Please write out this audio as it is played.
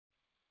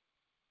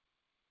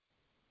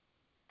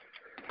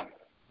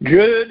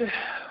Good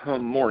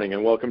morning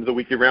and welcome to the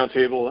weekly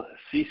roundtable.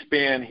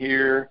 C-SPAN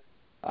here.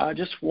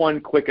 Just one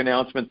quick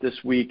announcement this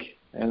week,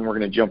 and we're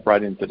going to jump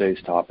right into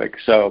today's topic.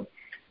 So,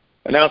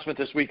 announcement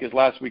this week is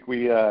last week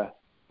we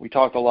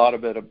talked a lot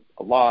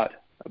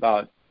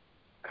about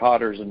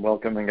cotters and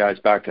welcoming guys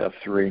back to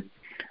F3.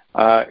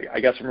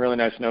 I got some really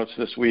nice notes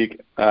this week.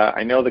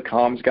 I know the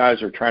COMZ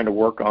guys are trying to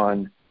work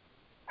on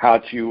how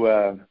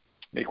to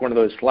make one of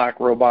those Slack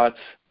robots,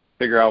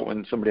 figure out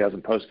when somebody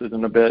hasn't posted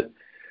in a bit.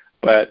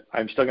 But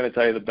I'm still going to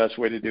tell you the best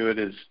way to do it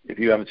is if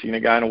you haven't seen a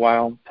guy in a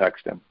while,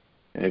 text him.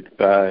 And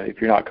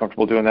if you're not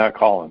comfortable doing that,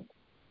 call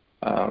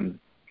him.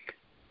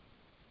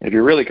 If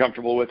you're really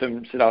comfortable with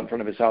him, sit out in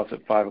front of his house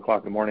at 5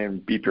 o'clock in the morning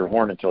and beep your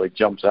horn until he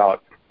comes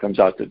out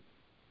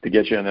to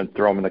get you, and then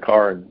throw him in the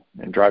car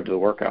and drive to the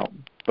workout.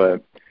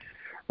 But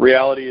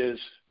reality is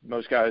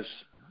most guys,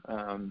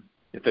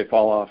 if they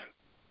fall off,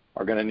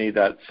 are going to need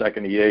that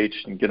second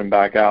EH and get them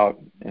back out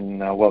and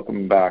welcome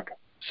them back.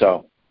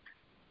 So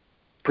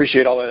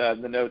appreciate all of that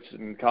in the notes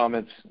and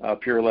comments.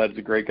 Pure Led's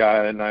a great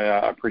guy, and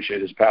I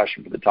appreciate his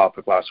passion for the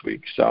topic last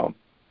week. So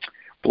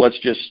but let's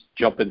just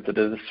jump into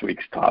this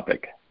week's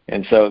topic.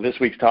 And so this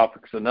week's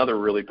topic is another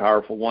really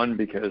powerful one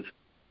because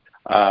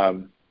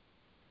we're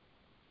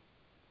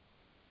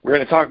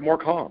going to talk more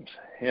comms.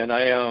 And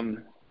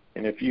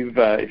if you've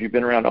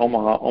been around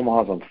Omaha,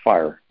 Omaha's on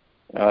fire.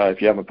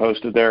 If you haven't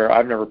posted there,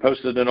 I've never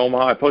posted in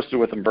Omaha. I posted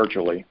with them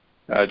virtually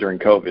during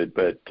COVID,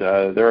 but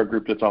they're a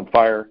group that's on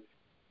fire.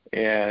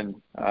 And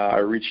I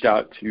reached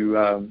out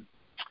to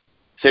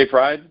Safe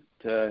Ride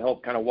to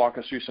help kind of walk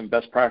us through some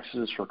best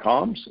practices for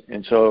comms.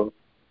 And so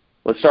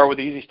let's start with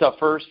the easy stuff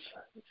first.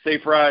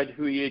 Safe Ride,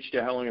 who EH'd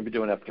you? How long have you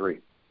been doing F3?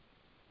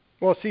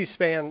 Well,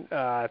 C-SPAN,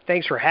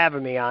 thanks for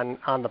having me on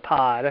the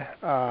pod.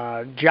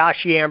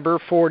 Josh Yamber,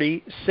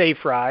 40,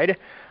 Safe Ride.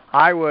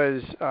 I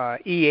was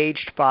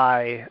EH'd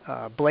by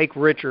Blake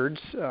Richards,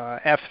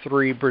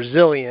 F3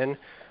 Brazilian,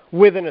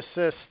 with an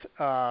assist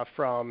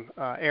from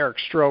Eric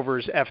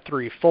Strover's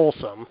F3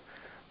 Folsom.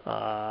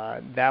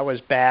 That was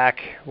back,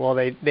 well,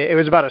 it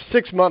was about a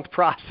 6-month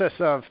process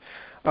of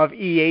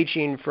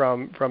EHing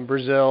from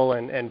Brazil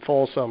and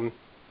Folsom,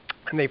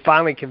 and they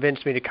finally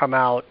convinced me to come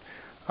out.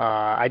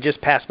 I just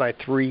passed my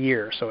 3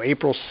 years, so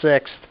April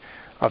 6th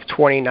of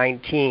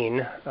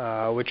 2019,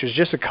 which is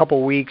just a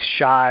couple weeks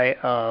shy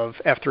of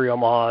F3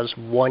 Omaha's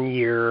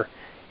 1-year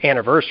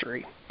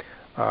anniversary.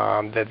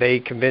 That they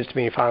convinced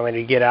me finally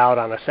to get out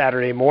on a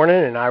Saturday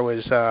morning, and I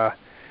was,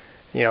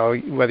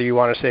 whether you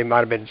want to say might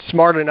have been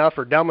smart enough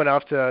or dumb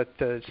enough to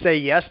say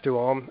yes to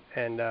them,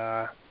 and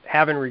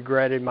haven't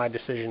regretted my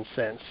decision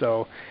since.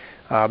 So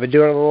I've been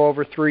doing it a little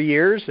over 3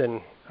 years, and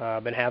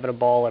been having a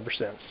ball ever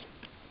since.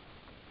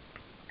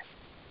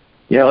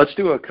 Yeah, let's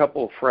do a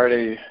couple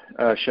Friday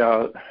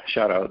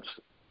shout-outs.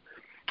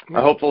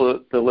 I hope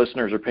the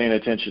listeners are paying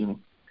attention.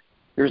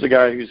 Here's a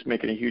guy who's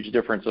making a huge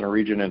difference in a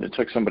region, and it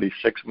took somebody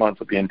 6 months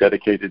of being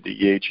dedicated to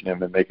EHing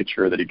him and making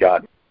sure that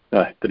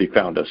he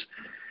found us.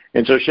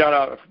 And so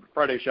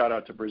Friday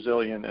shout-out to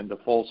Brazilian and to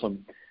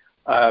Folsom.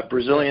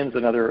 Brazilian's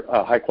another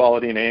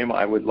high-quality name.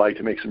 I would like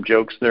to make some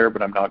jokes there,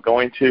 but I'm not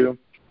going to.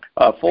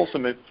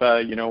 Folsom, we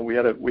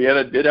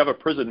did have a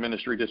prison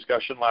ministry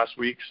discussion last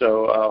week,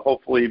 so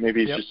hopefully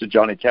maybe he's just a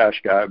Johnny Cash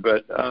guy.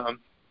 But,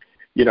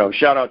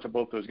 shout out to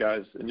both those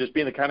guys. And just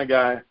being the kind of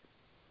guy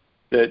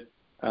that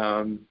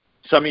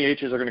some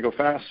EHs are going to go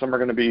fast, some are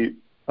going to be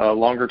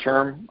longer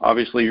term.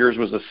 Obviously, yours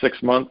was a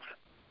 6-month,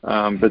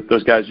 but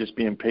those guys just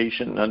being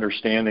patient and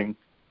understanding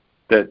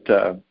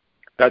that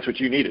that's what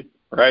you needed,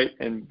 right?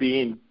 And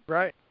being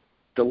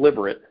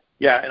deliberate.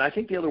 Yeah, and I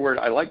think the other word,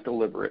 I like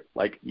deliberate.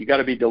 Like, you got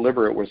to be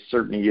deliberate with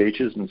certain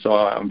EHs, and so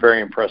I'm very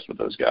impressed with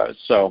those guys.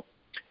 So,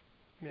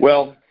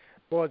 and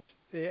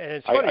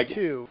it's funny,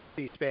 too,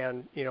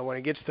 C-SPAN, when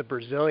it gets to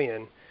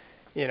Brazilian,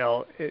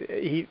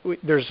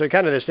 there's a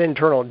kind of this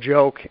internal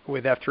joke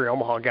with F3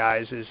 Omaha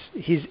guys is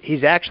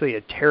he's actually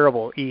a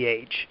terrible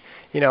EH.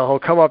 He'll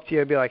come up to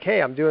you and be like,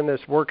 hey, I'm doing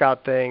this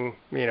workout thing,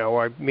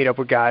 I meet up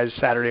with guys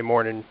Saturday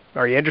morning.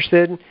 Are you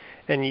interested?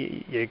 And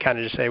you kind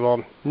of just say,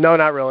 well, no,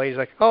 not really. He's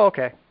like, oh,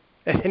 okay.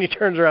 And then he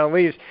turns around and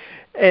leaves.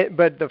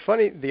 But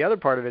the other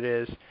part of it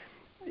is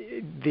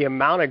the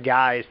amount of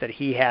guys that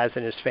he has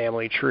in his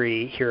family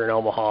tree here in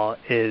Omaha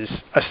is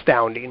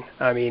astounding.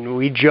 I mean,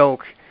 we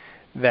joke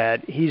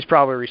that he's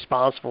probably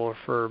responsible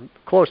for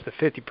close to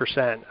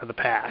 50% of the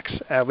packs,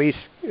 at least,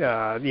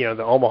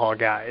 the Omaha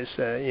guys,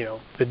 the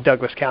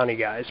Douglas County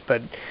guys.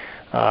 But,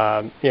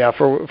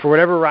 for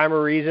whatever rhyme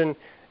or reason,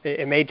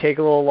 it may take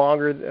a little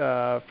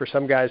longer for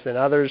some guys than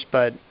others,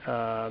 but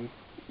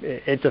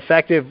it's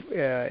effective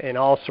in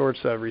all sorts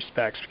of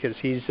respects because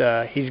he's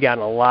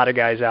gotten a lot of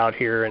guys out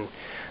here and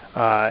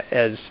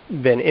has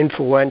been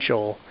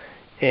influential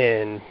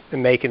in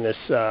making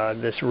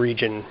this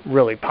region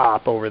really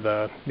pop over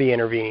the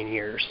intervening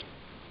years.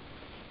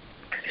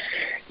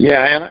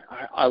 Yeah, and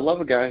I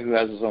love a guy who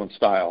has his own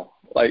style,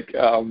 like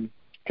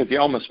because he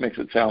almost makes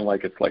it sound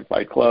like it's like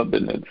Fight Club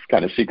and it's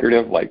kind of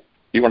secretive. Like,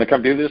 you want to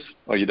come do this?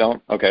 Oh, you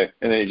don't? Okay,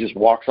 and then he just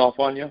walks off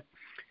on you.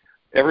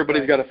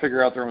 Everybody's got to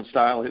figure out their own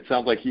style. It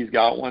sounds like he's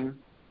got one,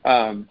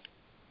 I'm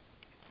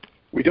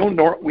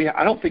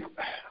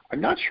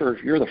not sure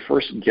if you're the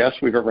first guest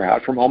we've ever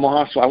had from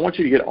Omaha, so I want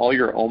you to get all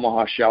your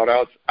Omaha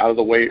shout-outs out of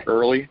the way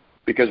early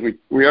because we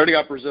already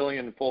got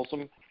Brazilian and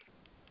Folsom,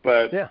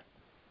 but yeah.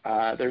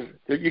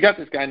 You got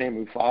this guy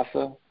named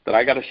Mufasa that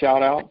I got to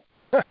shout out.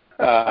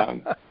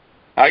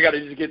 I got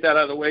to just get that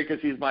out of the way because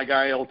he's my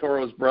guy, El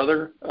Toro's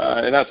brother,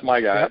 and that's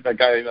my guy. Yep. That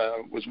guy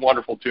was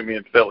wonderful to me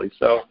in Philly.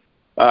 So,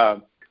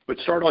 but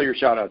start all your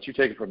shout-outs. You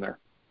take it from there.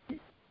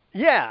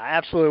 Yeah,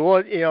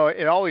 absolutely. Well,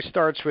 it always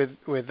starts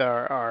with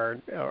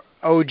our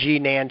OG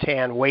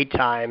Nantan Wait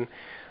Time,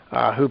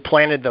 who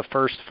planted the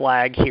first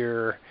flag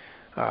here,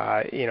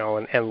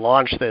 and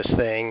launched this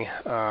thing.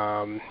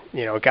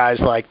 Guys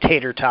like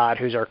Tater Tot,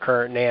 who's our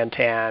current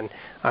Nantan,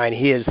 and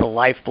he is the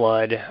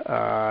lifeblood,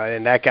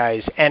 and that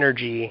guy's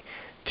energy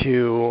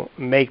to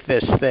make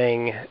this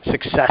thing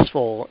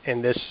successful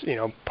in this,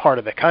 part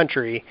of the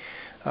country.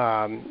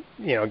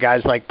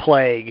 Guys like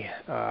Plague,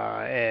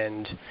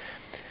 and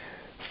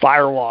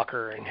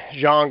Firewalker and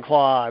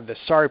Jean-Claude, the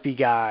Sarpy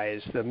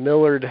guys, the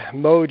Millard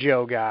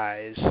Mojo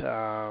guys,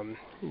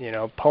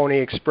 Pony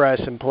Express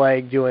and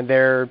Plague doing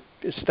their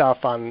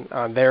stuff on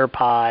their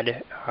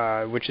pod,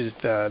 which is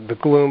the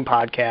Gloom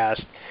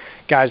podcast.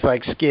 Guys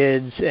like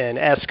Skids and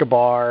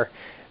Escobar,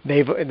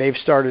 they've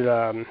started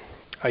a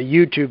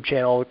YouTube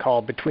channel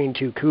called Between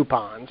Two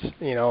Coupons.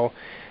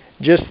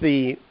 Just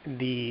the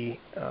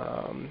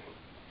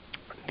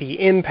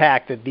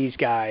impact that these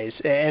guys,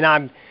 and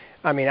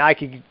I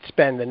could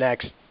spend the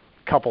next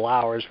couple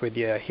hours with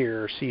you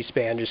here,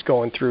 C-SPAN, just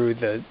going through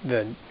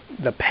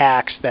the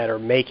packs that are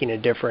making a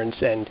difference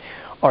and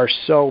are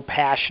so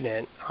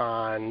passionate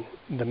on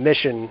the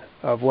mission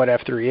of what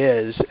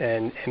F3 is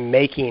and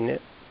making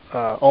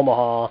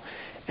Omaha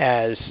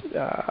as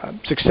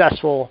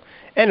successful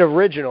and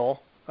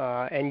original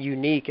and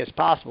unique as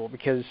possible,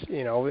 because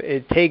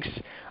it takes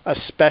a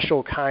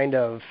special kind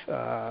of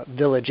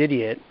village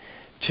idiot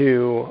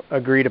to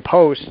agree to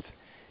post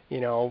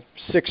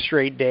 6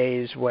 straight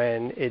days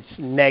when it's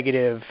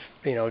negative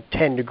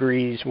 10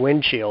 degrees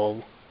wind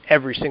chill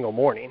every single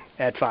morning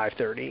at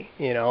 5:30.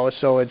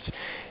 So it's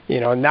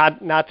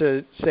not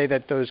to say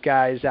that those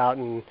guys out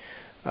in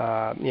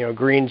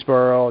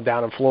Greensboro,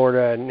 down in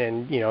Florida,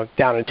 and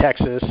down in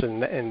Texas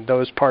and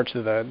those parts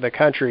of the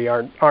country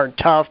aren't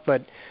tough,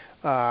 but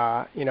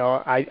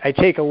I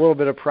take a little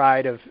bit of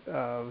pride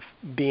of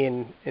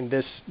being in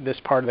this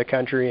part of the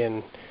country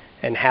and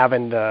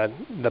having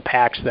the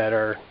packs that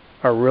are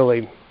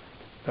really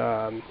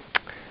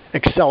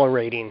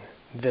accelerating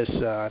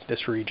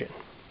this region.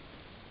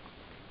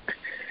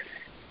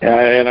 Yeah,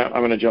 and I'm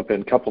going to jump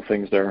in a couple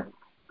things there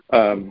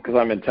because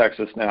I'm in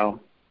Texas now,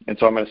 and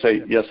so I'm going to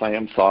say yes, I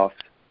am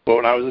soft. But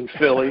when I was in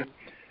Philly,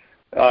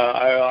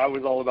 I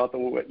was all about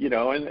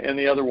and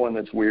the other one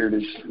that's weird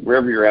is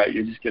wherever you're at,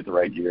 you just get the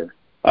right gear.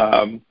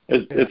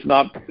 It's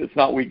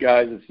not weak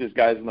guys, it's just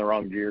guys in the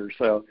wrong gear.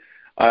 So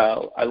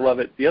I love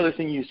it. The other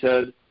thing you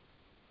said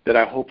that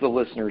I hope the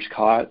listeners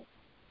caught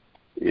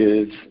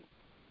is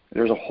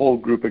there's a whole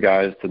group of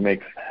guys to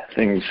make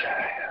things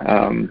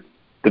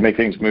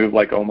move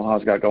like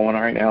Omaha's got going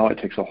right now. It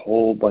takes a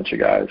whole bunch of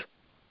guys,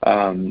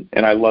 and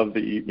I love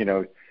that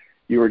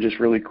you were just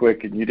really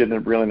quick and you did a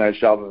really nice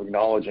job of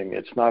acknowledging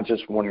it's not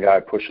just one guy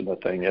pushing the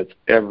thing; it's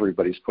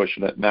everybody's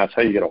pushing it, and that's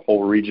how you get a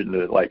whole region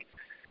to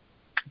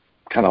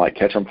kind of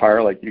catch on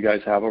fire like you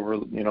guys have over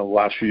the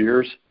last few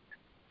years.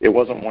 It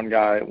wasn't one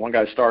guy. One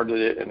guy started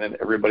it, and then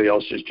everybody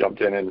else just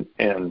jumped in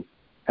and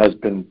has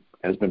been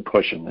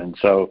pushing. And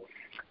so,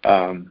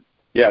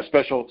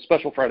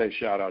 special Friday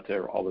shout out to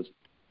all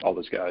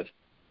those guys.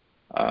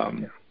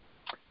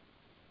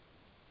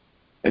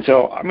 And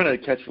so I'm going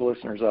to catch the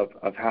listeners up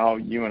of how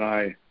you and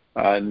I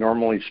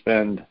normally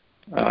spend.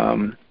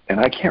 And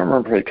I can't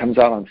remember if it comes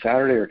out on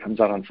Saturday or it comes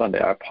out on Sunday.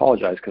 I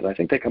apologize because I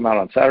think they come out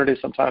on Saturday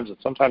sometimes and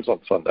sometimes on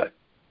Sunday.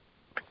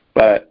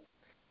 But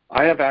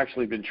I have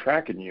actually been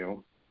tracking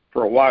you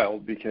for a while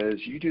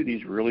because you do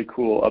these really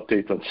cool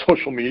updates on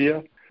social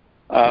media.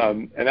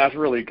 And that's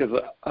really because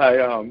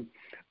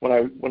when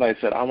I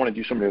said I want to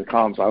do something with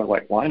COMZ, I was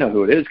like, well, I know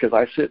who it is because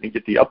I sit and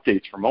get the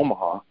updates from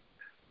Omaha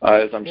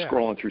as I'm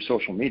scrolling through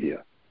social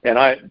media. And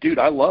I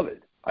love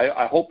it.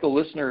 I hope the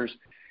listeners,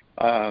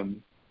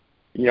 and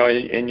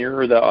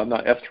you're on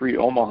the F3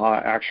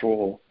 Omaha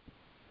actual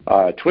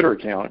Twitter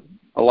account.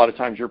 A lot of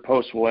times your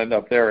posts will end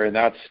up there, and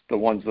that's the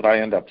ones that I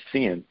end up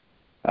seeing.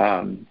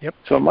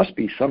 So it must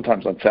be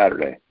sometimes on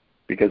Saturday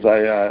because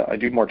I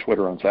do more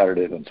Twitter on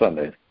Saturday than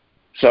Sundays.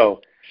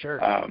 So,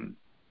 sure.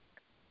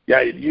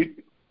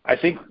 I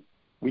think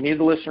we need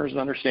the listeners to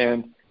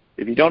understand.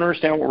 If you don't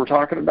understand what we're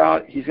talking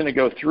about, he's going to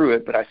go through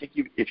it. But I think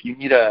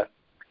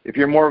if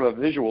you're more of a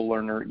visual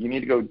learner, you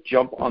need to go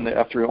jump on the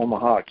F3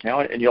 Omaha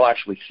account, and you'll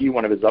actually see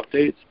one of his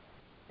updates,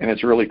 and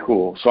it's really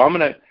cool. So I'm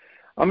gonna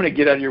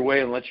get out of your way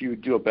and let you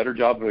do a better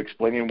job of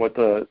explaining what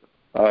to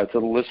the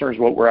listeners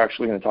what we're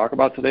actually going to talk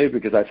about today,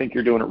 because I think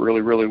you're doing it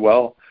really, really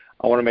well.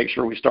 I want to make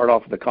sure we start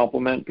off with a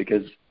compliment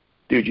because,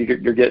 dude,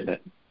 you're getting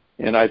it.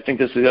 And I think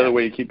this is the other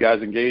way you keep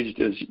guys engaged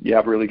is you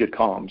have really good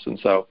comms. And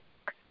so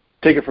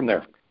take it from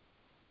there.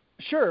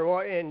 Sure.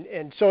 Well,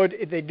 and so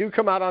they do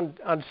come out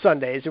on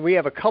Sundays, and we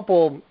have a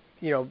couple,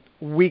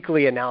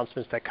 weekly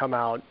announcements that come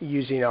out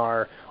using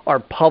our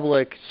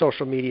public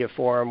social media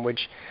forum,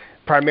 which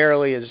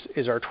primarily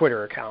is our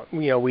Twitter account.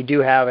 We do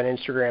have an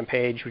Instagram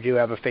page. We do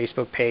have a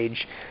Facebook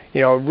page.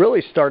 It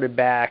really started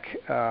back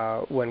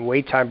when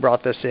Wait Time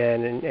brought this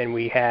in, and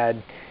we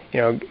had,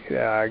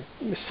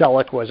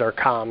 Selleck was our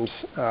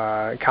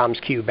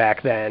comms Q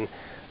back then.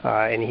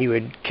 And he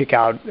would kick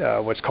out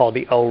what's called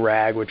the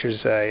ORAG, which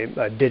is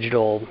a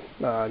digital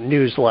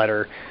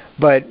newsletter.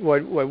 But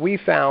what we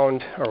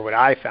found, or what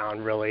I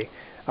found really,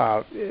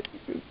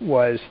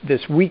 was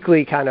this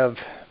weekly kind of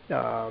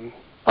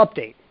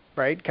update,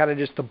 right? Kind of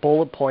just the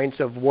bullet points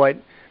of what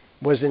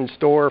was in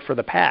store for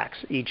the packs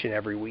each and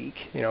every week.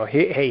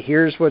 Hey,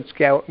 here's what's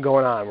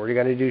going on. We're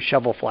going to do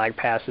shovel flag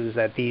passes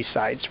at these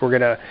sites. We're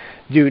going to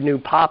do new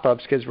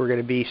pop-ups because we're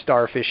going to be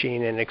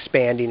starfishing and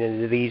expanding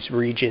into these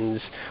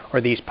regions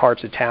or these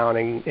parts of town.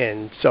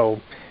 And so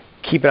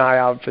keep an eye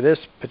out for this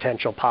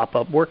potential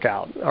pop-up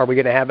workout. Are we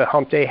going to have a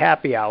hump day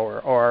happy hour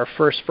or our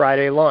first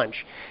Friday lunch?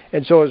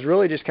 And so it was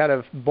really just kind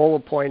of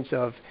bullet points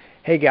of,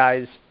 hey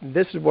guys,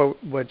 this is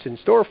what's in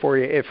store for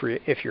you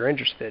if you're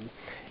interested.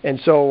 And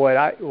so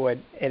what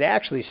it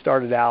actually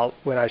started out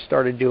when I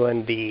started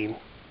doing the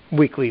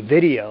weekly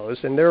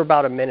videos, and they're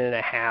about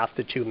 1.5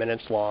 to 2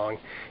 minutes long.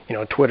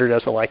 Twitter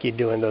doesn't like you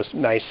doing those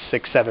nice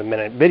 6-7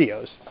 minute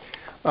videos.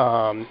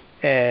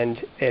 And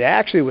it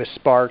actually was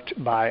sparked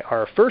by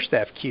our first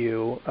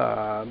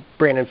FQ,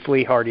 Brandon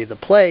Fleehardy, the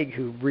Plague,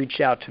 who reached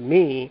out to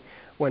me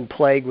when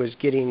Plague was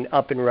getting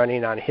up and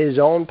running on his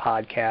own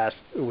podcast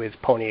with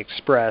Pony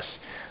Express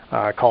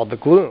called The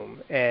Gloom.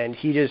 And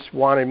he just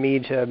wanted me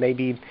to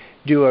maybe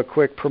do a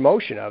quick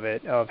promotion of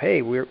it, of,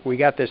 hey, we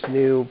got this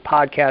new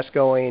podcast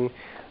going.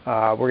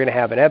 We're going to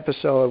have an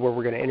episode where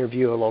we're going to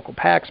interview a local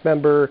PAX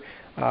member.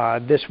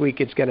 This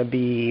week it's going to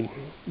be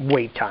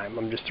Wait Time.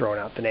 I'm just throwing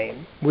out the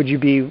name. Would you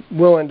be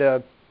willing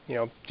to,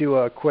 do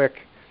a quick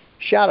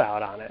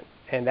shout-out on it?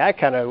 And that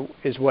kind of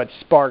is what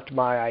sparked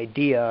my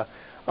idea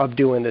of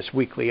doing this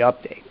weekly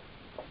update.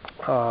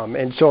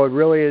 And so it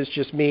really is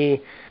just me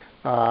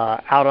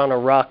out on a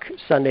ruck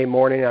Sunday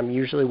morning. I'm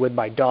usually with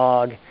my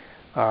dog.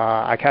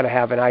 I kind of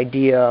have an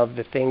idea of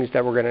the things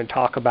that we're going to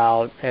talk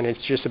about, and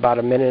it's just about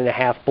 1.5 minute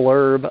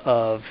blurb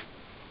of,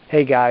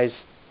 hey guys,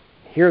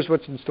 here's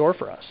what's in store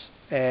for us.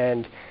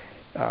 And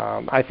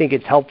I think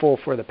it's helpful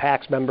for the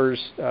PAX members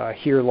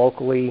here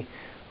locally.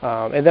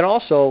 And then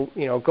also,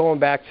 going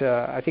back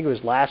to, I think it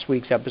was last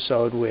week's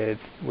episode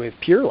with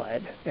Pure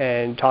Lead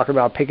and talking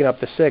about picking up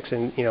the 6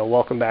 and,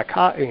 welcome back,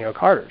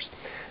 Carters.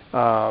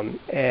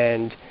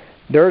 And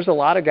there's a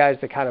lot of guys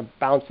that kind of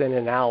bounce in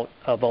and out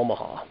of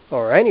Omaha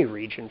or any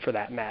region for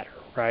that matter,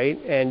 right?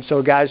 And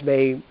so guys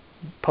may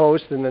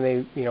post and then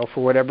they,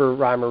 for whatever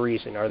rhyme or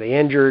reason, are they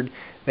injured?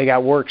 They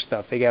got work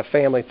stuff. They got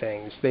family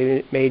things.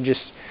 They may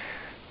just,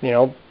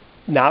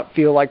 not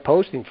feel like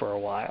posting for a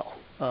while.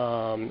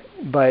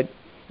 But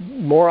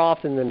more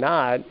often than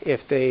not, if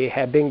they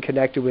have been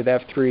connected with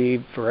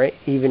F3 for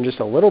even just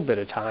a little bit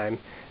of time,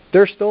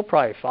 they're still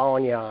probably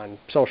following you on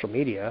social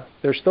media.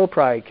 They're still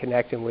probably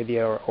connecting with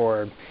you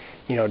or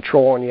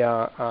trolling you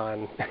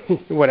on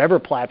whatever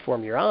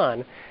platform you're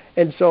on.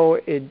 And so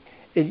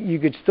you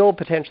could still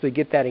potentially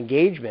get that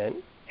engagement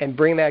and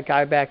bring that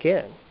guy back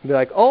in. Be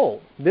like,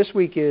 oh, this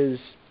week is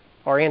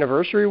our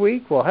anniversary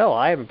week? Well, hell,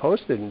 I haven't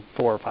posted in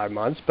 4 or 5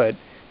 months, but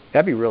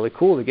that'd be really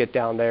cool to get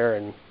down there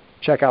and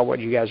check out what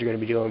you guys are going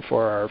to be doing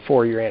for our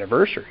 4-year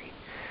anniversary.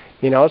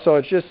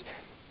 So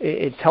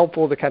it's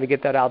helpful to kind of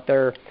get that out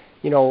there.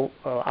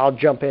 I'll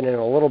jump in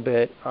a little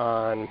bit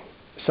on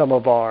some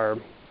of our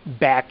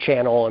back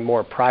channel and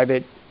more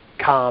private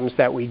comms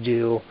that we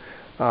do.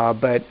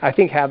 But I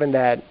think having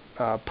that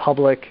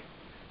public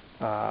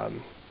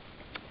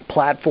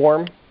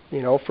platform,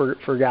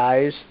 for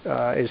guys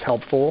is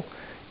helpful.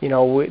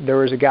 There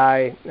was a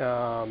guy,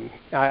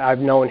 I've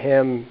known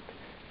him,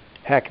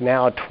 heck,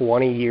 now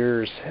 20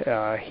 years.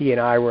 He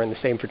and I were in the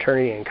same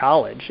fraternity in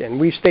college, and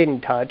we've stayed in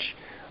touch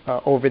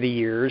over the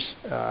years.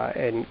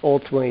 And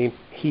ultimately,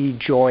 he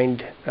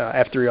joined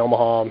F3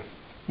 Omaha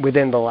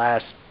within the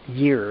last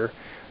year.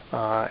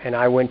 And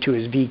I went to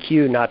his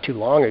VQ not too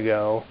long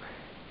ago,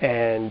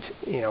 and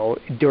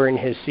during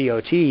his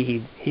COT,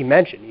 he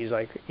mentioned, he's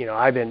like,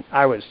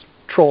 I was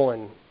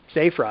trolling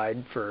Safe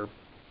Ride for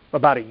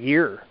about a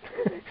year,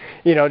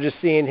 just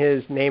seeing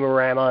his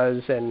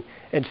name-oramas and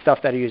stuff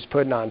that he was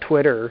putting on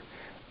Twitter,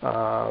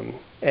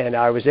 and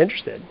I was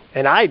interested.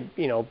 And I,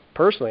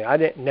 personally,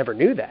 I never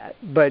knew that,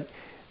 but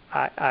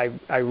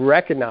I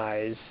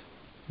recognize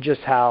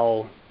just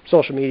how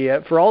social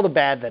media, for all the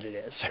bad that it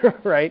is,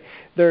 right?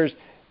 There's,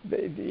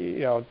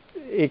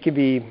 it could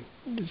be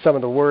some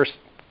of the worst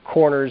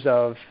corners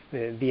of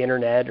the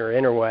internet or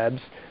interwebs.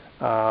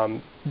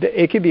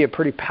 It could be a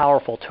pretty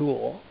powerful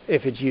tool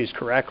if it's used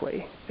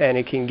correctly, and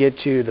it can get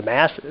to the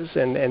masses.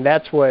 And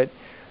that's what,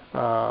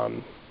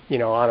 on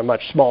a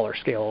much smaller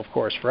scale, of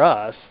course, for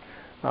us,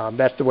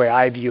 that's the way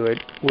I view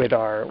it with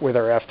our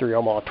F3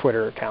 Omaha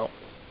Twitter account.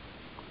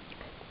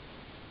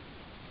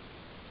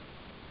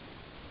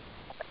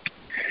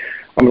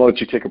 gonna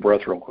let you take a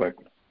breath real quick.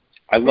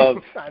 I love.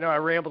 I know I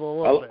rambled a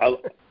little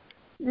bit.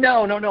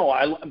 No.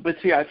 But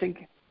see, I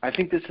think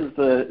this is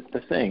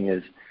the thing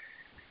is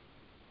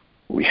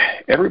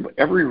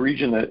every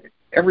region that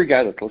every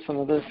guy that's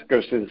listening to this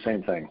goes through the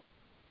same thing.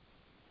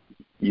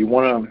 You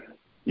want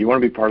to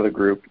be part of the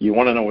group. You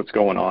want to know what's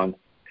going on.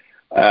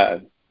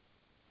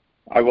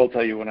 I will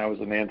tell you, when I was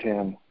in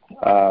Nantan,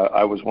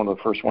 I was one of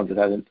the first ones that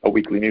had a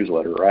weekly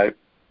newsletter, right?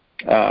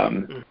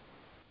 And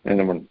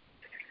then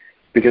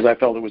because I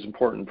felt it was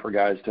important for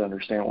guys to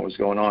understand what was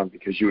going on,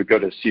 because you would go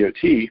to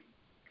COT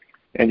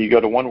and you go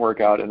to one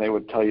workout and they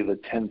would tell you the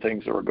 10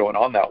 things that were going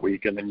on that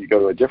week, and then you go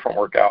to a different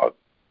workout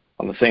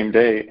on the same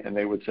day and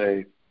they would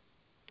say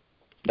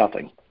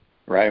nothing,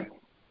 right?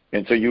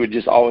 And so you would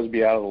just always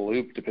be out of the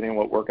loop depending on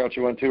what workouts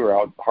you went to or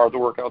how hard the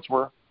workouts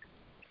were.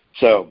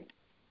 So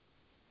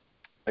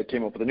I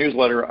came up with a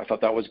newsletter. I thought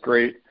that was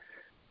great.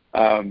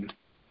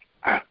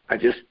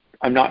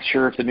 I'm not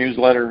sure if the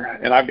newsletter,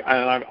 and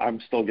I'm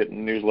still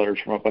getting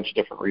newsletters from a bunch of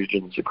different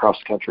regions across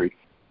the country.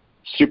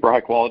 Super high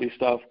quality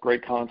stuff,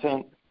 great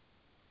content.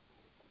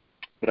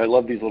 But I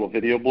love these little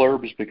video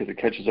blurbs because it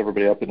catches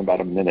everybody up in about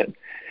a minute.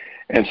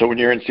 And so when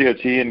you're in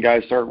COT and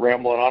guys start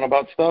rambling on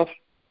about stuff,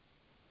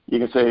 you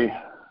can say,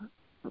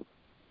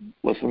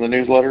 listen to the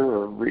newsletter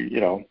or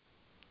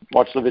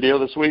watch the video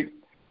this week,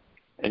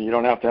 and you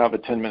don't have to have a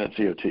 10-minute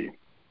COT.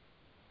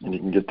 And you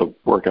can get the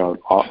workout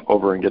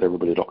over and get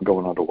everybody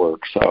going on to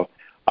work. So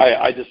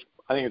I think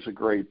it's a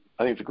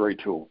great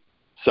tool.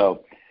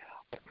 So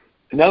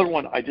another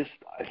one, I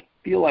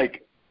feel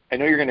like, I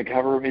know you're going to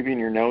cover it maybe in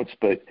your notes,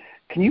 but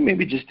can you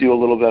maybe just do a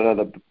little bit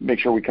of make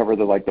sure we cover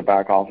the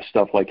back office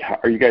stuff? Like,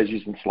 are you guys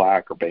using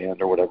Slack or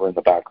Band or whatever in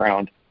the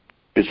background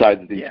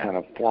besides these kind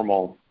of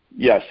formal,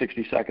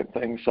 60-second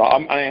things? So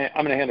I'm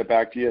going to hand it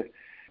back to you.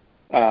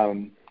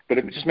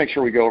 But just make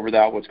sure we go over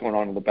that, what's going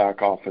on in the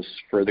back office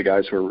for the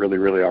guys who are really,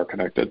 really are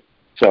connected.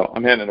 So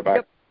I'm handing it back.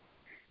 Yep.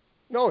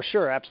 No,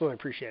 sure. Absolutely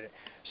appreciate it.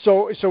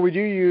 So we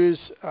do use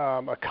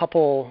a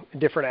couple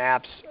different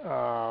apps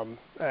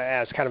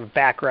as kind of a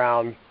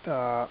background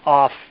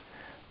off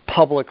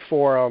public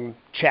forum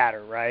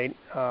chatter, right?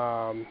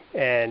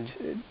 And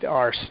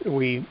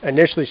we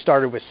initially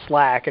started with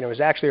Slack, and it was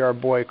actually our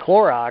boy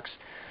Clorox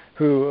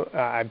who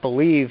I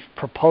believe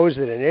proposed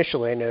it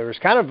initially, and there was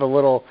kind of a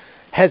little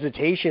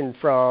hesitation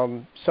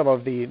from some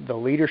of the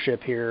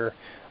leadership here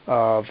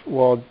of,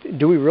 well,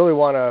 do we really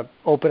want to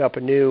open up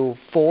a new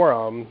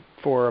forum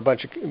for a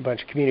bunch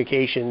of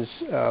communications,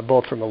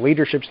 both from a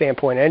leadership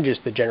standpoint and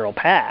just the general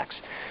PAX?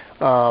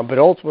 But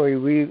ultimately,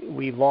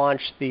 we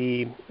launched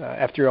the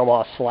F3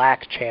 Omaha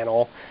Slack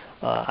channel.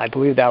 I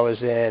believe that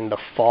was in the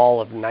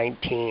fall of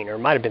 19, or it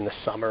might have been the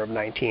summer of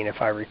 19,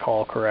 if I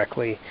recall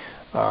correctly.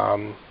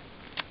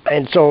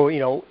 And so,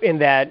 in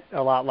that,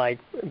 a lot like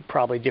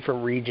probably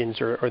different regions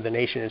or the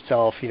nation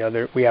itself,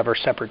 we have our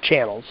separate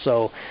channels.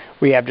 So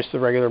we have just the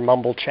regular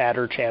Mumble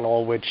Chatter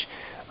channel, which,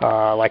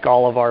 like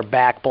all of our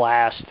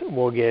backblast,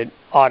 will get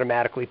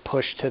automatically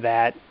pushed to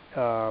that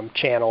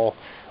channel.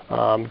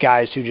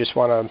 Guys who just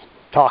want to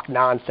talk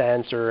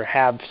nonsense or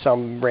have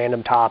some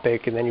random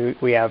topic, and then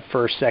we have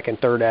first, second,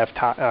 third F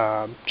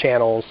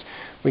channels.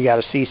 We got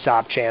a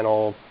CSOP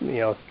channel,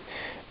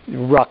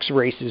 rucks,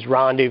 races,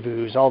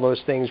 rendezvous, all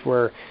those things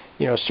where,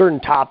 certain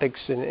topics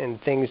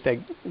and things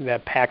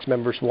that PAX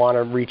members want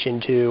to reach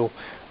into,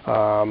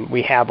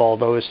 we have all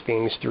those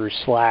things through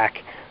Slack.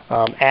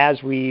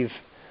 As we've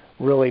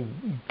really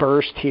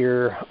burst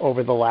here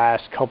over the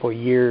last couple of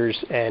years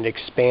and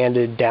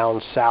expanded down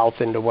south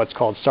into what's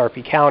called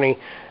Sarpy County,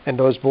 and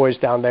those boys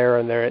down there,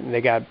 and they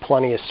got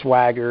plenty of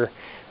swagger,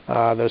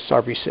 those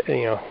Sarpy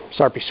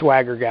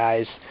swagger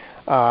guys.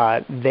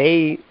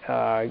 They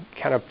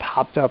kind of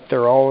popped up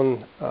their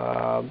own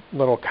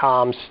little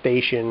comms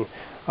station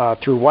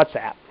through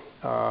WhatsApp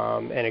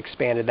and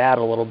expanded that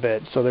a little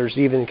bit. So there's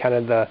even kind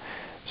of the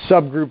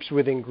subgroups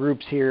within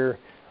groups here,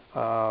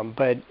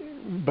 but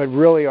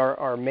really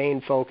our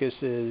main focus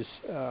is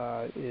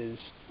the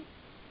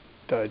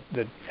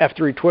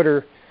F3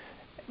 Twitter,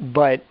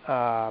 but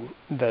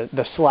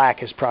the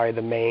Slack is probably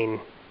the main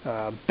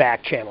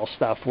back channel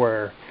stuff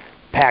where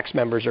PAX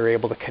members are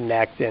able to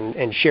connect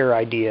and share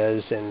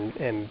ideas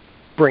and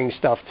bring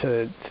stuff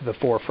to the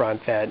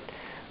forefront that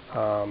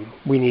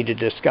we need to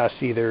discuss,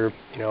 either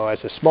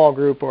as a small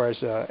group or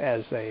as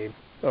a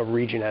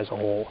region as a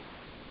whole.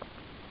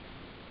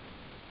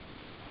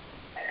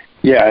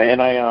 Yeah,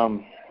 and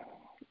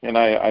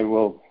I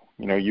will.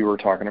 You were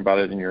talking about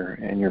it in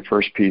your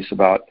first piece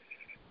about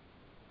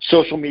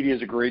social media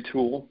is a great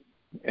tool,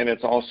 and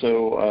it's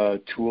also a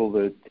tool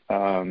that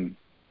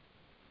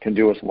can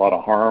do us a lot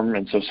of harm.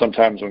 And so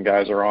sometimes when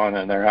guys are on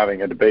and they're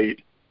having a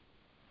debate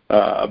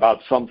about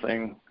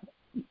something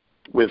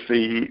with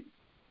a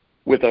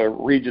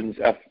region's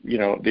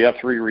the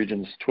F3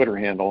 region's Twitter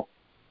handle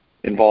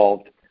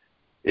involved,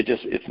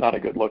 it's not a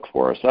good look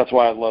for us. That's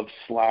why I love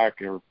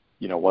Slack or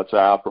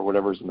WhatsApp or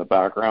whatever's in the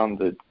background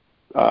that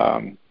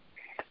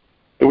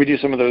we do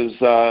some of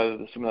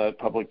that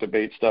public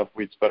debate stuff.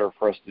 It's better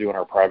for us to do on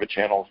our private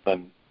channels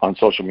than on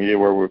social media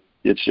where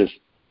it's just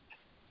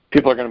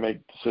people are going to make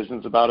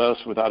decisions about us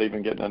without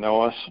even getting to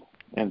know us.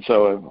 And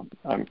so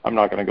I'm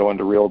not going to go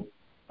into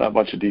a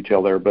bunch of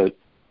detail there, but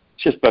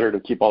it's just better to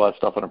keep all that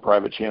stuff on a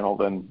private channel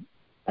than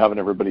having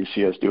everybody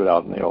see us do it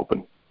out in the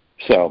open.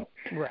 So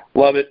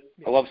Love it.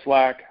 I love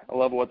Slack. I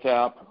love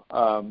WhatsApp.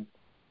 I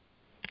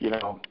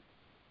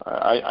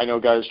know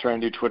guys try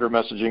and do Twitter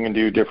messaging and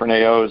do different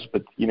AOs,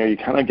 but you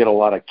kind of get a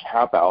lot of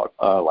cap out.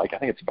 Like I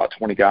think it's about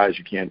 20 guys.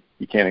 You can't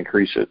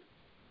increase it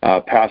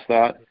past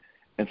that.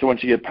 And so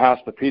once you get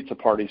past the pizza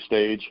party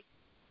stage,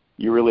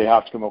 you really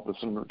have to come up with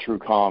some true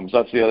comms.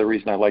 That's the other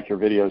reason I like your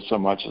videos so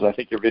much, is I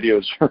think your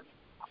videos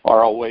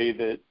are a way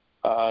that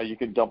you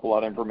can dump a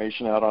lot of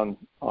information out on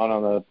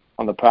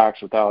the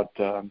packs without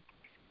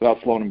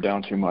slowing them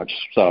down too much.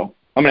 So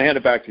I'm going to hand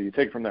it back to you.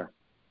 Take it from there.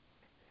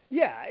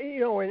 Yeah,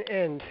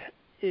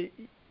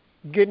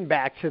 getting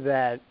back to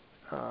that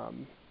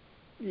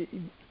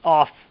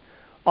off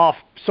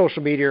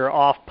social media or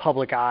off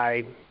public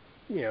eye,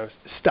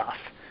 stuff,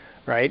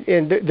 right?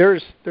 And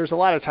there's a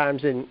lot of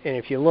times, and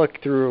if you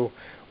look through,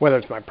 whether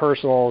it's my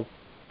personal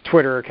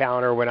Twitter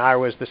account or when I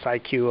was the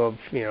PsyQ of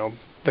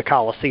the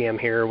Coliseum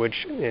here,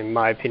 which in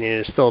my opinion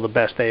is still the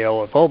best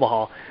AO of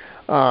Omaha,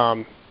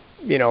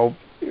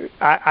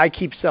 I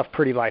keep stuff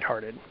pretty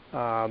lighthearted.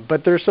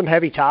 But there's some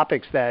heavy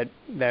topics that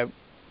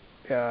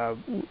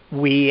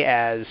we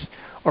as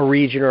a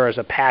region or as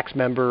a PAX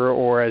member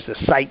or as a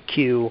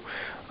PsyQ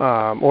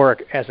or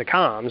as a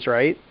COMZ,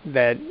 right,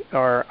 that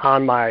are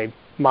on my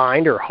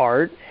mind or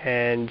heart.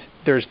 And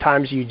there's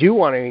times you do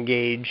want to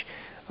engage,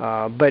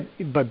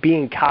 but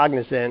being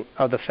cognizant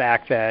of the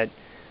fact that,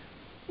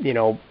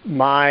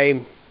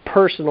 my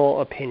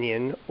personal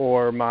opinion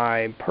or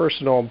my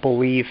personal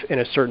belief in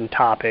a certain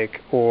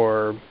topic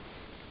or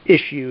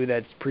issue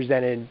that's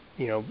presented,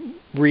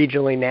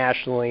 regionally,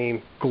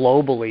 nationally,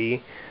 globally,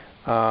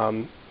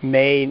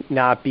 may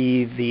not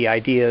be the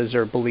ideas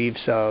or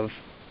beliefs of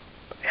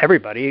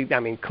everybody. I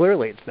mean,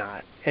 clearly it's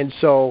not. And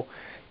so,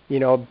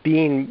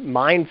 being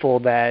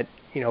mindful that,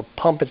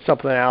 pumping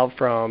something out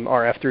from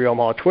our F3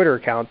 Omaha Twitter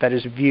account that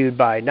is viewed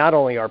by not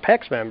only our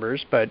PEX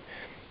members, but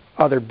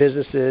other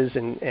businesses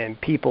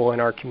and people in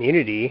our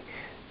community,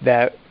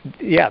 that,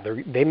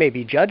 they may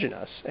be judging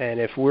us. And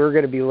if we're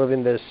going to be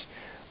living this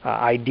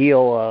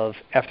ideal of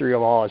F3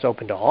 Omaha is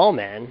open to all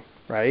men,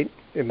 right?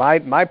 And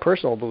my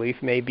personal belief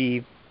may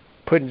be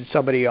putting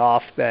somebody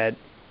off that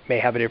may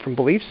have a different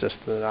belief system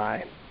than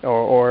I,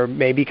 or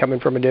maybe coming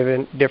from a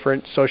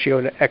different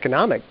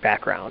socioeconomic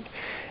background.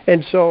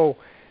 And so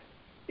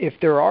if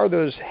there are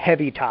those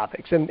heavy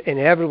topics, and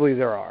inevitably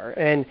there are,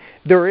 and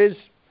there is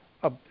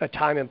a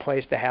time and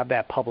place to have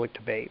that public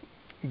debate,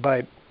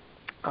 but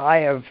I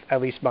have,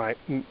 at least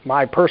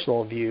my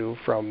personal view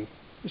from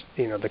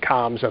the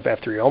comms of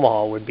F3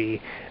 Omaha would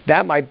be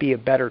that might be a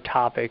better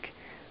topic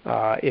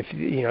if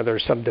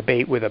there's some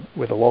debate with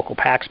a local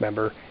PAX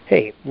member.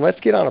 Hey, let's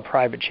get on a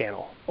private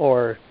channel,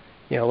 or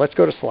let's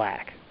go to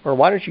Slack, or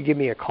why don't you give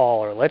me a call,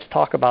 or let's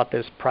talk about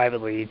this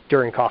privately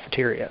during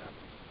cafeteria.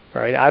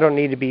 Right? I don't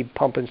need to be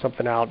pumping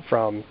something out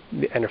from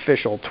an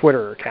official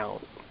Twitter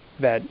account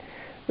that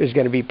is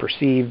going to be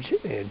perceived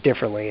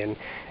differently. And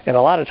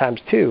a lot of times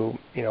too,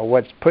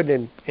 what's put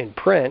in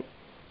print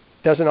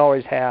doesn't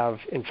always have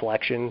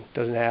inflection,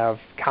 doesn't have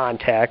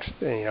context,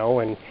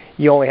 and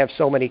you only have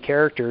so many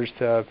characters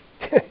to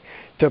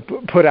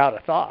put out a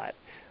thought.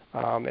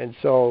 And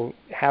so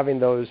having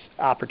those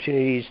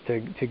opportunities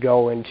to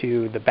go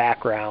into the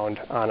background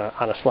on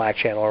a Slack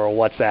channel or a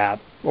WhatsApp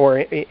or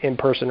in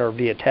person or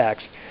via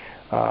text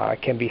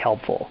can be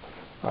helpful.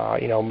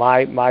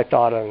 My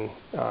thought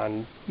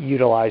on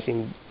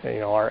utilizing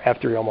our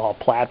F3 Omaha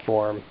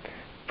platform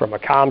from a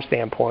comm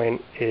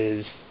standpoint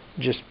is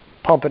just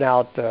pumping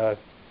out the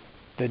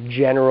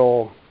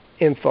general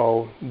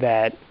info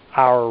that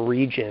our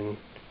region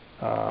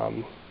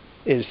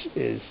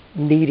is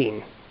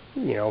needing,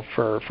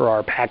 for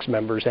our PAX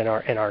members and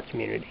our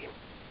community.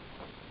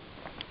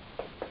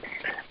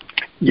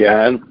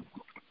 Yeah, and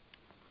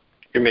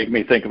you make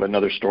me think of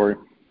another story.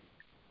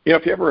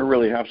 If you ever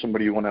really have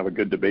somebody you want to have a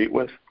good debate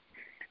with,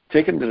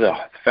 take them to the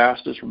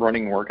fastest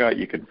running workout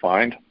you can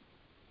find,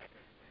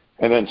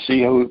 and then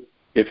see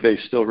if they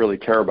still really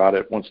care about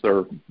it once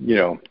they're,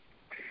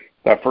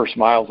 that first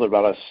mile's at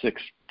about a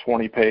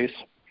 6:20 pace.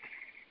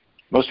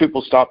 Most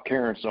people stop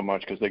caring so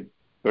much because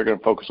they're going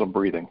to focus on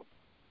breathing.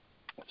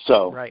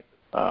 So, right.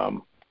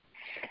 I'm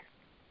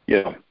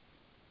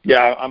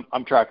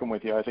tracking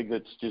with you. I think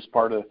that's just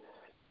part of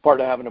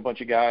having a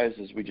bunch of guys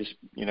is we just,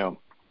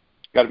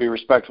 got to be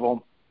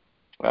respectful.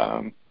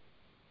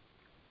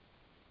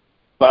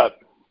 But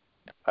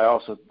I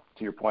also,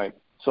 to your point,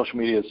 social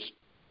media is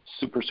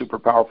super, super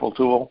powerful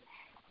tool.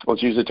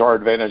 Let's use it to our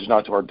advantage,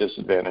 not to our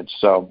disadvantage.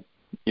 So,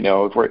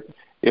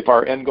 if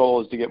our end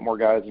goal is to get more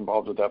guys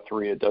involved with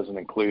F3, it doesn't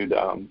include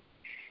a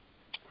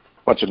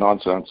bunch of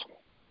nonsense.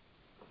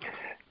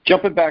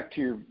 Jumping back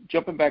to your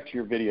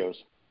videos,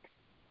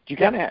 do you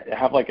kind of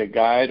have like a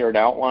guide or an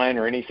outline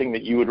or anything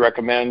that you would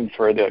recommend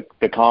for the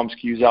comms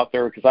queues out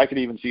there? Because I could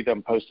even see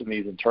them posting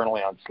these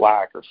internally on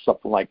Slack or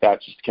something like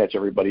that just to catch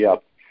everybody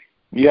up.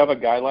 you have a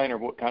guideline or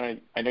what kind of?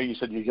 I know you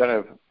said you kind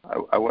of.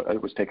 I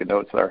was taking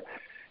notes there.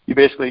 You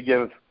basically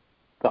give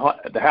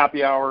the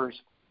happy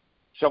hours,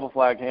 shovel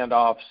flag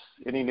handoffs,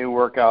 any new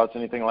workouts,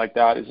 anything like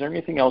that. Is there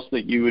anything else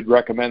that you would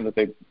recommend that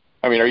they?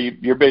 I mean,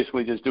 you're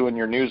basically just doing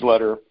your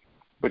newsletter,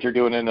 but you're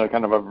doing it in a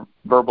kind of a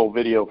verbal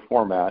video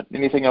format.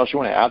 Anything else you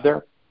want to add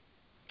there?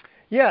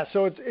 Yeah,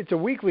 so it's a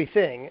weekly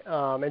thing,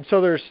 and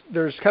so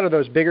there's kind of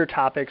those bigger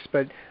topics,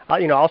 but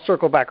I'll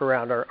circle back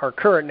around our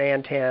current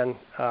Nantan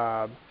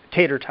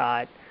tater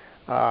tot.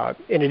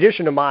 In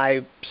addition to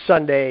my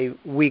Sunday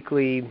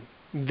weekly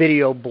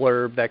video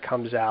blurb that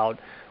comes out,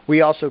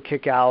 we also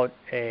kick out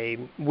a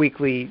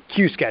weekly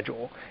queue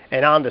schedule,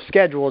 and on the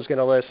schedule is going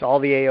to list all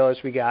the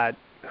AOs we got,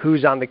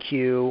 who's on the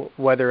queue,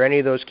 whether any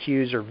of those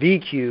queues are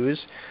VQs,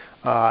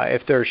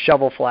 if there's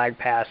shovel flag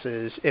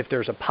passes, if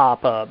there's a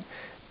pop-up.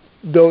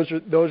 Those are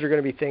going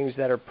to be things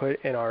that are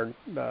put in our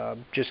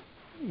just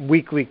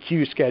weekly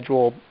queue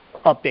schedule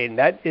update, and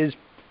that is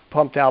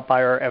pumped out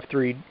by our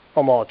F3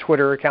 Omaha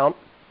Twitter account.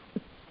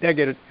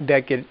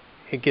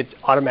 It gets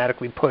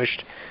automatically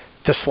pushed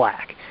to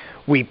Slack.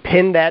 We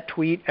pin that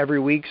tweet every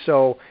week,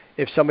 so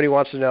if somebody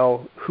wants to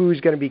know who's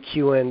going to be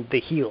queuing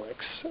the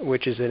Helix,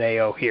 which is an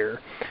AO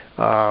here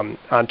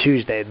on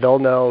Tuesday, they'll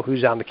know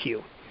who's on the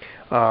queue.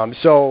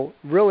 So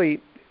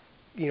really,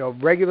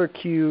 regular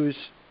queues,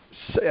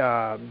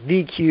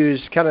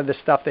 VQs, kind of the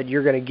stuff that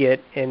you're going to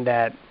get in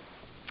that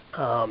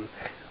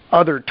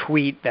other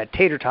tweet that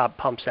Tater Tot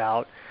pumps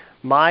out.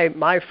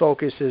 My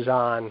focus is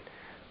on,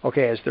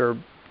 is there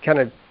kind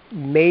of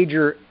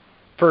major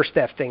first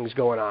F things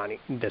going on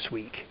this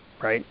week,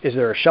 right? Is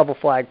there a shovel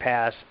flag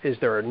pass? Is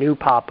there a new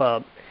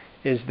pop-up?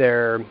 Is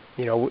there,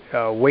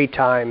 wait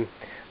time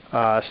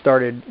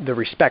started the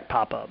respect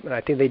pop-up? And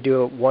I think they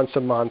do it once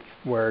a month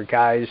where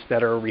guys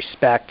that are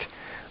respect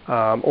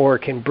or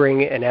can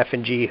bring an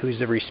F&G who's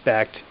the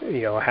respect,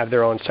 have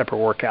their own separate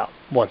workout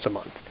once a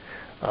month.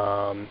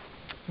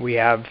 We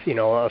have,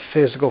 a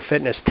physical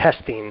fitness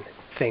testing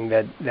thing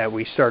that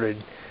we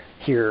started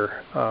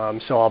here,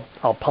 so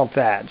I'll pump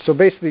that. So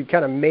basically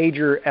kind of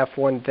major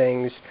F1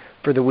 things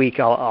for the week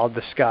I'll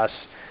discuss.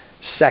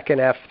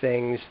 Second F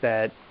things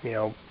that,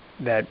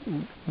 that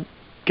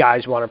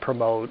guys want to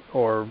promote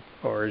or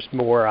is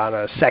more on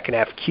a second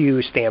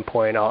FQ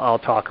standpoint, I'll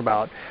talk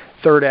about.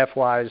 Third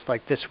F-wise,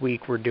 like this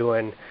week we're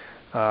doing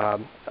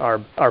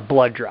our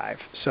blood drive.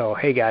 So,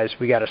 hey guys,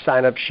 we got a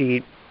sign-up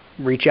sheet.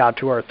 Reach out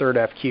to our third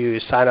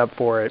FQ, sign up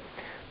for it.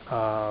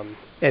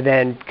 And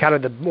then kind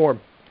of the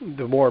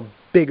more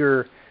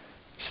bigger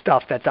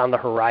stuff that's on the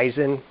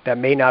horizon that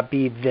may not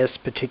be this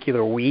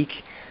particular week,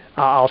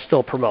 I'll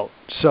still promote.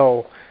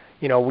 So,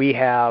 we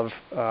have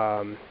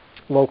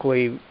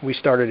locally, we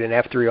started an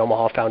F3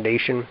 Omaha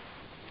Foundation,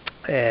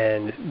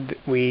 and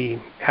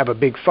we have a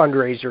big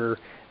fundraiser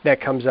that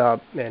comes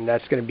up, and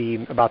that's going to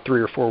be about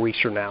 3 or 4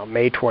 weeks from now.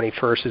 May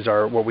 21st is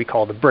our what we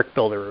call the Brick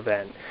Builder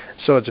event.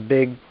 So it's a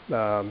big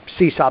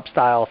CSOP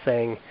style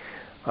thing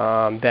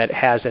that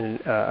has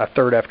a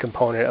third F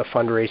component, a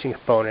fundraising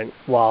component.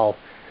 While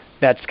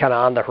that's kind of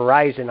on the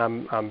horizon,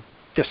 I'm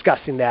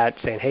discussing that,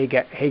 saying,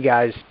 hey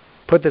guys,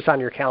 put this on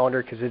your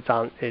calendar because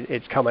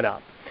it's coming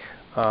up.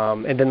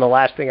 And then the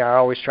last thing I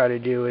always try to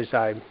do is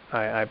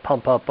I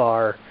pump up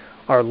our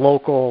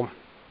local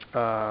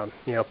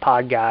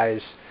pod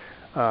guys,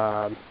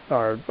 our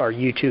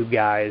YouTube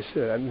guys.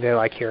 They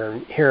like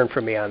hearing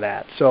from me on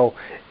that. So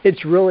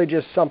it's really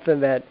just something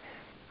that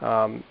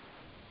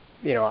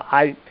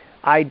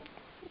I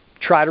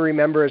try to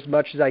remember as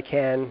much as I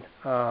can.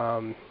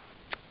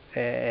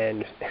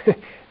 And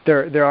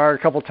there are a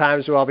couple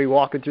times where I'll be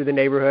walking through the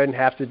neighborhood and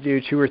have to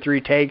do 2 or 3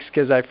 takes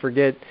because I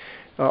forget.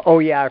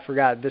 I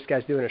forgot this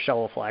guy's doing a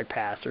shovel flag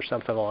pass or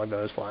something along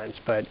those lines.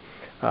 But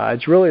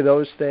it's really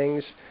those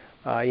things.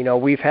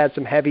 We've had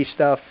some heavy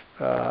stuff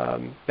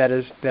that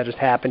has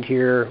happened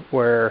here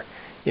where,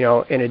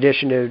 in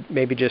addition to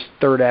maybe just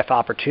third F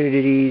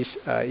opportunities,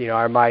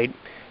 I might,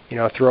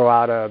 throw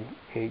out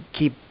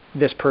keep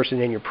this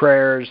person in your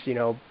prayers,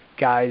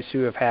 guys who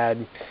have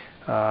had,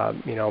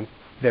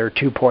 their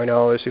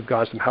 2.0s who've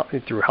gone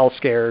through health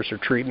scares or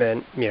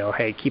treatment,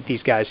 hey, keep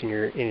these guys in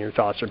your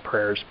thoughts and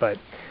prayers. But,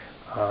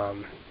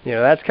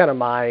 that's kind of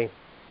my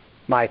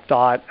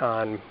thought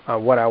on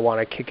what I want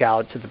to kick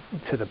out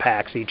to the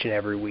PAX each and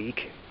every week,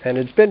 and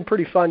it's been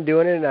pretty fun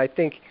doing it. And I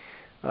think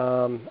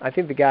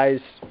the guys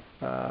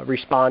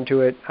respond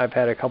to it. I've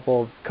had a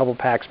couple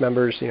PAX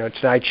members.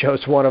 Tonight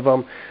shows one of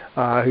them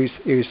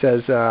who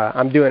says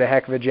I'm doing a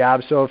heck of a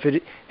job. So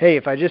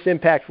if I just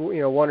impact 1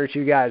 or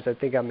 2 guys, I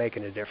think I'm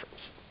making a difference.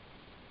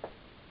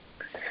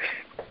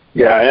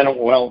 Yeah, and I'm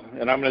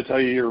going to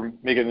tell you're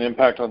making an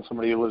impact on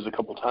somebody who lives a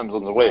couple times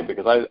on the way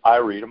because I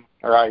read them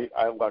or I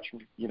watch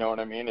them. You know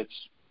what I mean? It's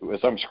as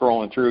I'm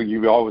scrolling through,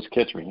 you always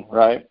catch me,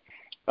 right?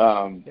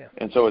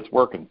 And so it's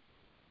working.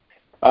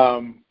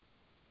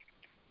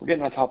 We're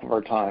getting on top of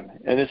our time,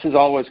 and this is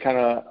always kind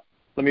of.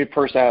 Let me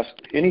first ask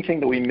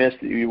anything that we missed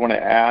that you want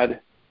to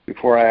add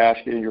before I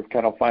ask you your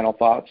kind of final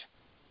thoughts.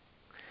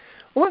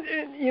 Well,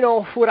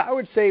 what I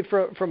would say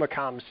from a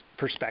comms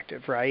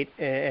perspective, right?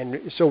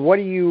 And so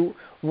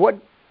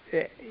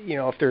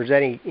if there's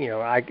any,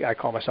 I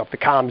call myself the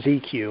comms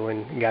EQ,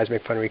 and guys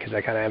make fun of me because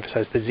I kind of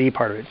emphasize the Z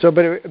part of it. So,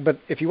 but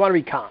if you want to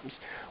be comms,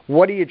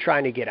 what are you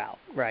trying to get out,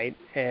 right?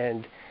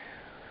 And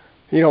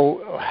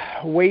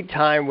wait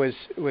time was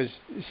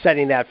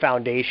setting that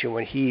foundation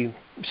when he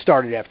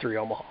started F3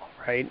 Omaha,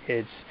 right?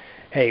 It's,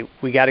 hey,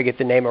 we got to get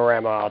the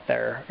name-orama out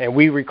there, and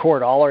we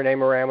record all our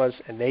name-oramas,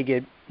 and they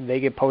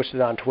get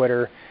posted on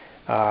Twitter.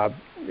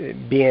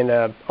 Being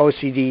a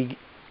OCD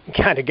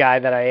kind of guy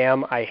that I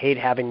am, I hate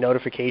having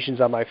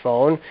notifications on my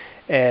phone,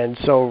 and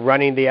so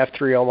running the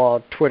F3 Omaha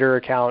Twitter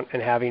account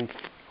and having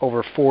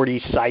over 40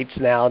 sites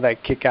now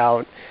that kick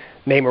out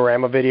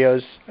name-orama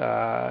videos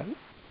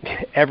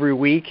every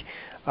week.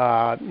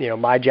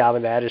 My job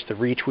in that is to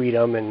retweet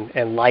them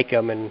and like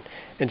them, and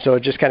so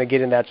just kind of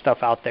getting that stuff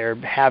out there,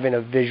 having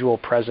a visual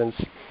presence,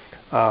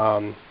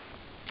 and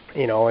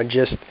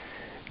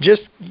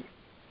just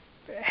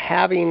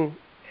having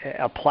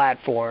a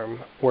platform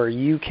where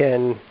you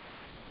can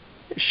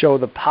show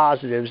the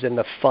positives and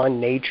the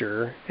fun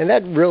nature, and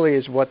that really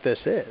is what this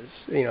is.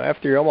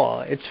 F3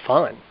 Omaha, it's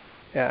fun.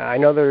 I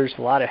know there's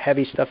a lot of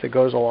heavy stuff that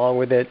goes along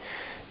with it.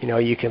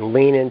 You can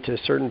lean into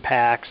certain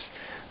packs,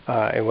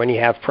 and when you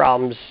have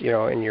problems,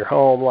 in your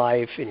home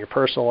life, in your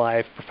personal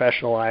life,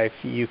 professional life,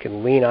 you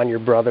can lean on your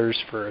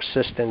brothers for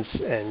assistance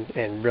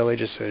and really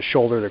just a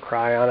shoulder to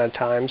cry on at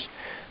times.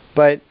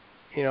 But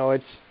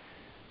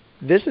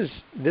this is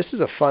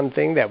a fun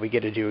thing that we get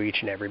to do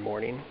each and every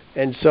morning,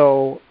 and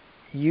so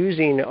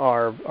using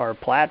our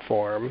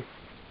platform,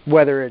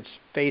 whether it's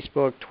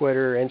Facebook,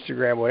 Twitter,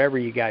 Instagram, whatever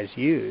you guys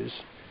use,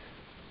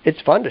 it's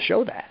fun to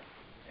show that.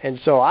 And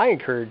so I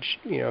encourage,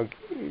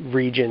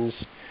 regions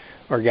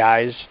or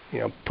guys,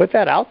 put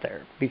that out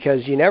there,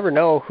 because you never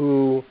know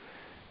who,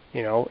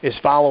 is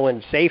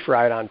following Safe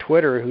Ride on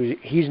Twitter, who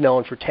he's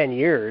known for 10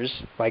 years,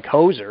 like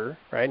Hoser,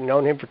 right?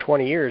 Known him for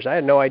 20 years. I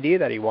had no idea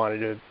that he wanted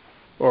to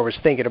or was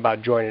thinking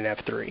about joining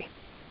F3.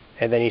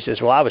 And then he says,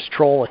 well, I was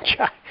trolling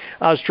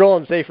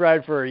Safe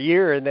Ride for a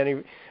year, and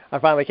then I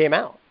finally came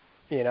out,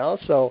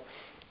 So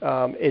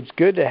it's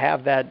good to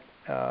have that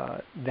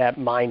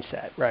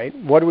mindset, right?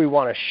 What do we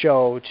want to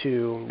show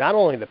to not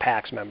only the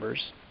PAX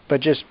members,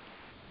 but just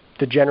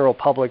the general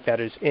public that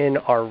is in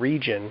our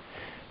region,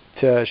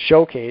 to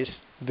showcase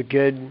the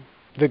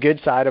good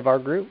side of our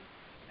group,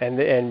 and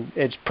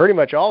it's pretty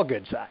much all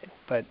good side.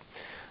 But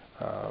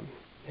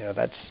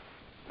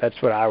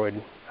that's what I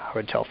would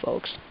tell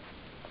folks.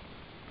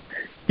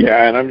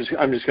 Yeah, and I'm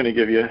just going to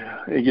give you,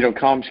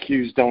 comms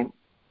cues don't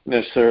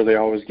necessarily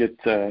always get.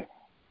 I'm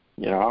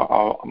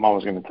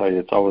always going to tell you,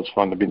 it's always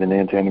fun to be the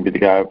Nantan and be the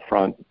guy up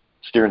front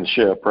steering the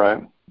ship,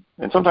 right?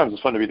 And sometimes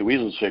it's fun to be the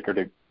weasel shaker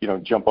to,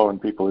 jump on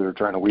people who are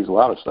trying to weasel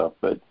out of stuff.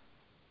 But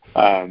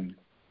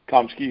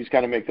comms cues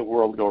kind of make the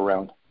world go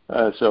around.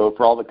 So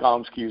for all the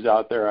comms cues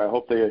out there, I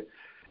hope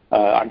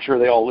I'm sure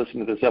they all listen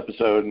to this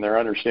episode and they're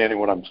understanding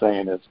what I'm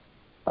saying is,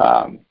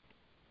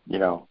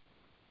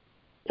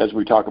 as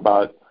we talk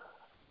about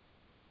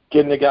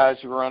getting the guys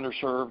who are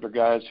underserved or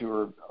guys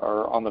who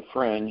are on the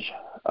fringe,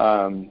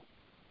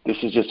 this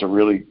is just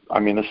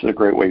this is a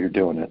great way you're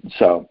doing it.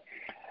 So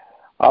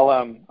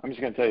I'm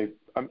just going to tell you,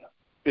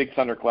 big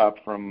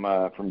thunderclap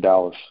from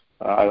Dallas.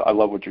 I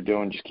love what you're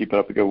doing. Just keep it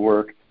up the good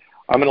work.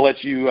 I'm going to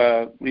let you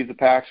leave the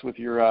PAX with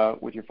your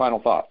final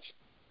thoughts.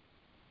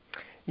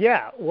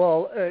 Yeah,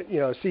 well,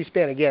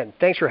 C-SPAN, again,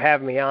 thanks for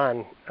having me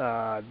on.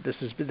 This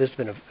has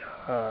been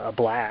a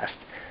blast.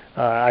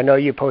 I know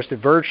you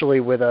posted virtually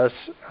with us.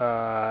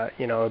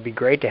 It'd be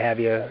great to have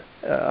you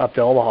up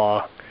to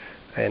Omaha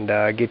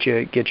and get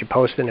you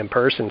posting in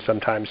person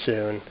sometime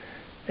soon.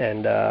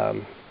 And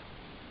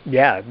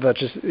but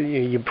just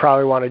you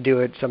probably want to do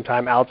it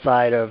sometime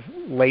outside of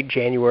late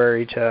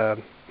January to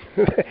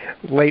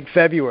late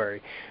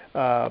February.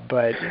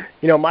 But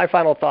my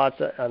final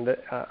thoughts on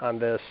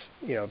this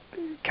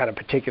kind of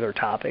particular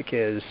topic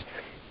is,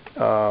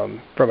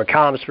 from a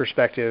comms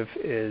perspective,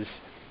 is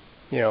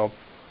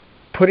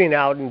putting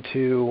out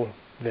into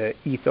the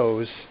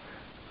ethos,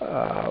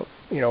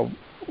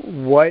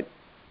 what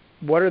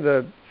are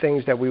the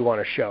things that we want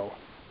to show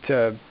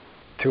to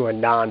a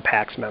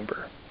non-PAX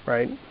member,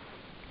 right?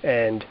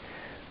 And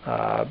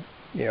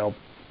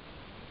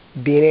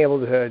being able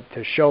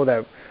to show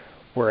that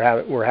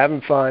we're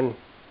having fun.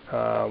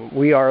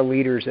 We are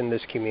leaders in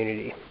this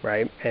community,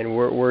 right? And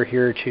we're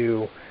here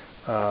to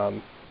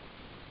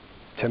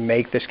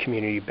make this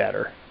community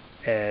better,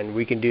 and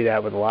we can do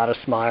that with a lot of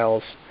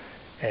smiles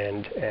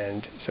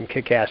and some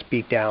kick-ass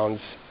beatdowns,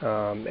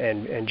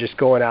 and just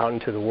going out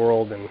into the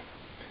world and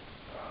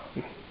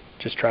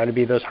just trying to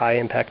be those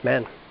high-impact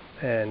men.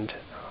 And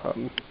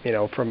from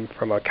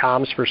a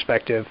comms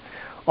perspective,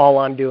 all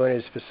I'm doing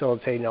is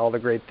facilitating all the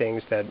great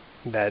things that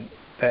the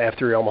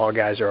F3 Omaha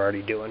guys are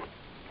already doing.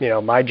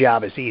 My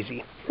job is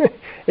easy.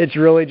 It's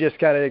really just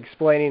kind of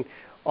explaining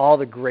all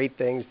the great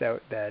things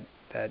that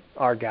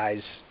our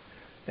guys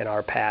and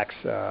our PAX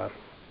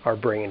are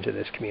bringing to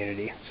this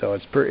community. So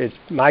it's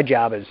my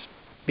job is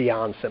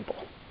beyond simple.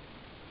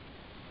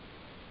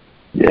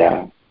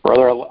 Yeah,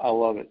 brother, I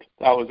love it.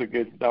 That was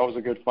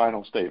a good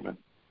final statement.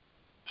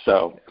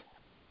 So,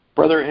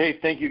 brother, hey,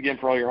 thank you again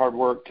for all your hard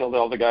work. Tell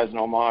all the guys in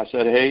Omaha I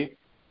said, hey,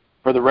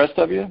 for the rest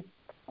of you,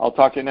 I'll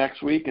talk to you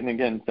next week. And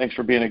again, thanks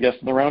for being a guest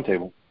on the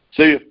Roundtable.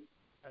 See you.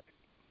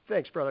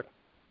 Thanks, brother.